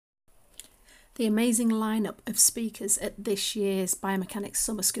the amazing lineup of speakers at this year's Biomechanics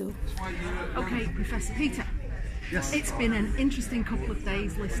Summer School. Okay, Professor Peter. Yes. It's been an interesting couple of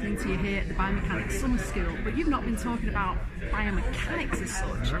days listening to you here at the Biomechanics Summer School, but you've not been talking about biomechanics as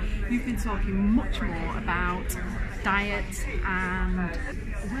such. You've been talking much more about diet and,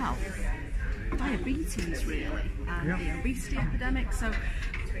 well, diabetes really, and the obesity epidemic. So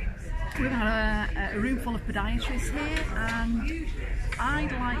we've had a room full of podiatrists here, and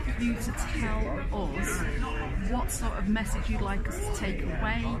I'd like you to tell us what sort of message you'd like us to take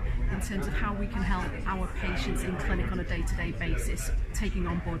away in terms of how we can help our patients in clinic on a day-to-day basis, taking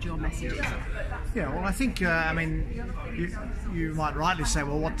on board your messages. Yeah, well, I think you might rightly say,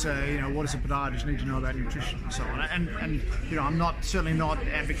 well, what does a podiatrist need to know about nutrition and so on? And I'm certainly not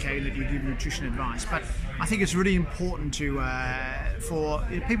advocating that you give nutrition advice, but I think it's really important to for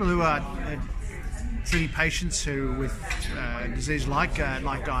people who are treating patients with disease like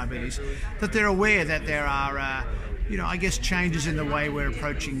diabetes, that they're aware that there are changes in the way we're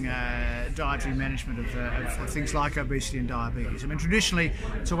approaching dietary management of things like obesity and diabetes. I mean, traditionally,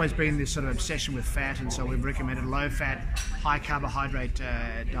 it's always been this sort of obsession with fat, and so we've recommended low-fat, high-carbohydrate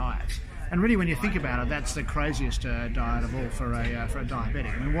diets. And really, when you think about it, that's the craziest diet of all for a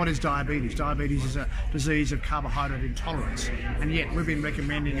diabetic. I mean, what is diabetes? Diabetes is a disease of carbohydrate intolerance, and yet we've been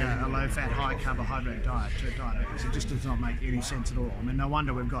recommending a low-fat, high-carbohydrate diet to diabetics. It just does not make any sense at all. I mean, no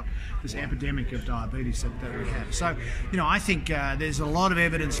wonder we've got this epidemic of diabetes that we have. So, I think there's a lot of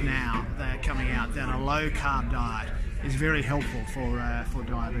evidence now that coming out that a low-carb diet is very helpful for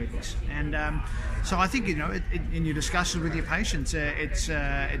diabetes, and so I think in your discussions with your patients, it's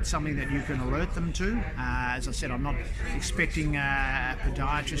something that you can alert them to. As I said, I'm not expecting a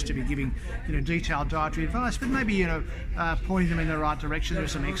podiatrist to be giving detailed dietary advice, but maybe pointing them in the right direction. There are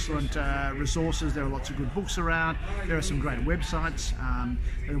some excellent resources. There are lots of good books around. There are some great websites.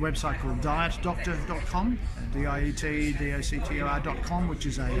 There's a website called dietdoctor.com, dietdoctor.com, which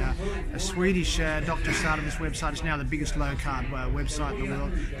is a Swedish doctor started this website. It's now the biggest low-carb website in the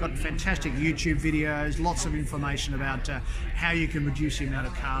world. Got fantastic YouTube videos, lots of information about how you can reduce the amount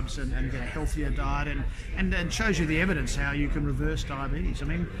of carbs and get a healthier diet, and shows you the evidence how you can reverse diabetes. I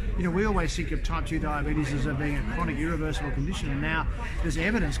mean, we always think of type 2 diabetes as being a chronic irreversible condition, and now there's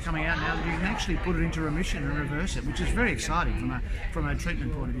evidence coming out now that you can actually put it into remission and reverse it, which is very exciting from a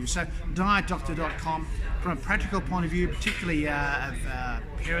treatment point of view. So dietdoctor.com. From a practical point of view, particularly of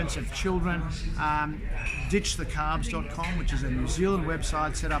parents of children, ditchthecarbs.com, which is a New Zealand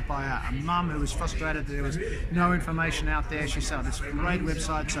website set up by a mum who was frustrated that there was no information out there. She set up this great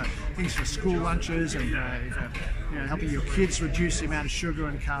website, so things for school lunches and helping your kids reduce the amount of sugar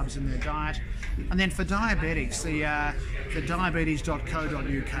and carbs in their diet. And then for diabetics, the diabetes.co.uk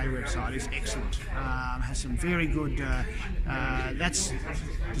website is excellent. Has some very good, that's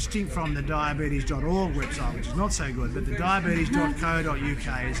distinct from the diabetes.org website, which is not so good, but the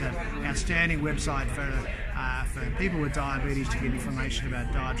diabetes.co.uk is an outstanding website for people with diabetes to get information about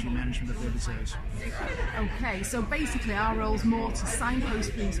dietary management of their disease. Okay, so basically our role's more to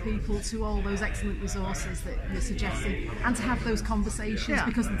signpost these people to all those excellent resources that you're suggesting, and to have those conversations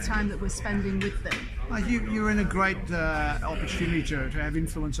because of the time that we're spending with them. You're in a great opportunity to have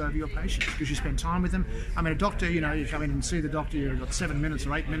influence over your patients because you spend time with them. I mean, a doctor, you come in and see the doctor, you've got 7 minutes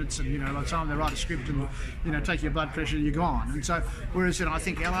or 8 minutes, and by the time they write a script and take your blood pressure, you're gone. And so, whereas I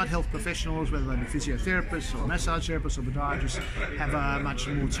think allied health professionals, whether they be physiotherapists or massage therapists or podiatrists, have much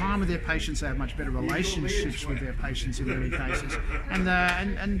more time with their patients. They have much better relationships with their patients in many cases, and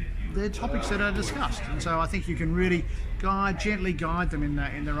they're topics that are discussed. And so I think you can really gently guide them in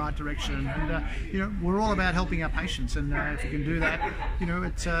the right direction. And we're all about helping our patients, and if you can do that,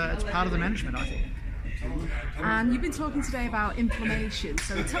 it's part of the management, I think. And you've been talking today about inflammation,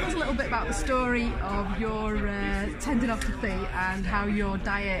 so tell us a little bit about the story of your tendinopathy and how your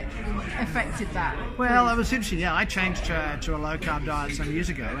diet affected that. Well, it was interesting. I changed to a low-carb diet some years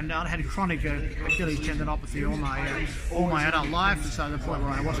ago, and I'd had chronic Achilles tendinopathy all my adult life, so to the point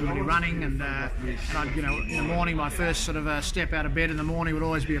where I wasn't really running, and I'd, in the morning, my first sort of step out of bed in the morning would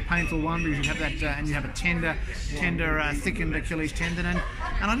always be a painful one because you have that, and you have a tender, thickened Achilles tendon, and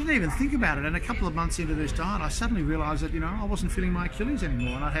I didn't even think about it. And a couple of months into this diet, I suddenly realised that I wasn't feeling my Achilles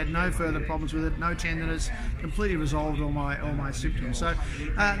anymore, and I had no further problems with it, no tenderness, completely resolved all my symptoms. So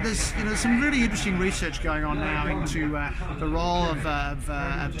there's some really interesting research going on now into the role of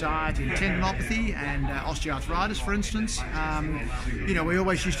diet in tendinopathy and osteoarthritis, for instance. We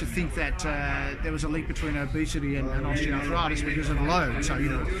always used to think that there was a link between obesity and osteoarthritis because of load. So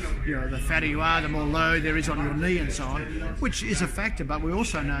the fatter you are, the more load there is on your knee and so on, which is a factor. But we also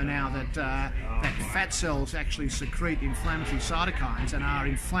also know now that that fat cells actually secrete inflammatory cytokines and are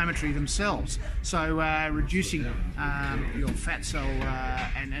inflammatory themselves. So reducing your fat cell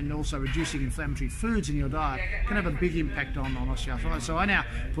and also reducing inflammatory foods in your diet can have a big impact on osteoarthritis. So I now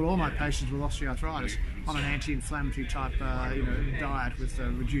put all my patients with osteoarthritis on an anti-inflammatory type diet with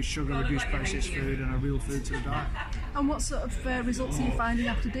reduced sugar, reduced processed food, and a real food sort of diet. And what sort of results are you finding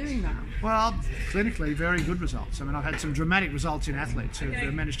after doing that? Well, clinically, very good results. I mean, I've had some dramatic results in athletes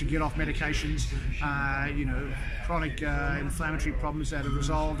who've managed to get off medications, chronic inflammatory problems that have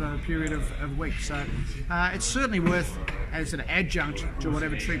resolved in a period of weeks. So it's certainly worth as an adjunct to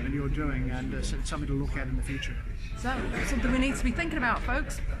whatever treatment you're doing, and it's something to look at in the future. So, something we need to be thinking about,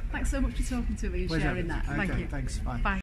 folks. Thanks so much for talking to me and Pleasure. sharing that. Okay, Thank you. Thanks. Bye. Bye.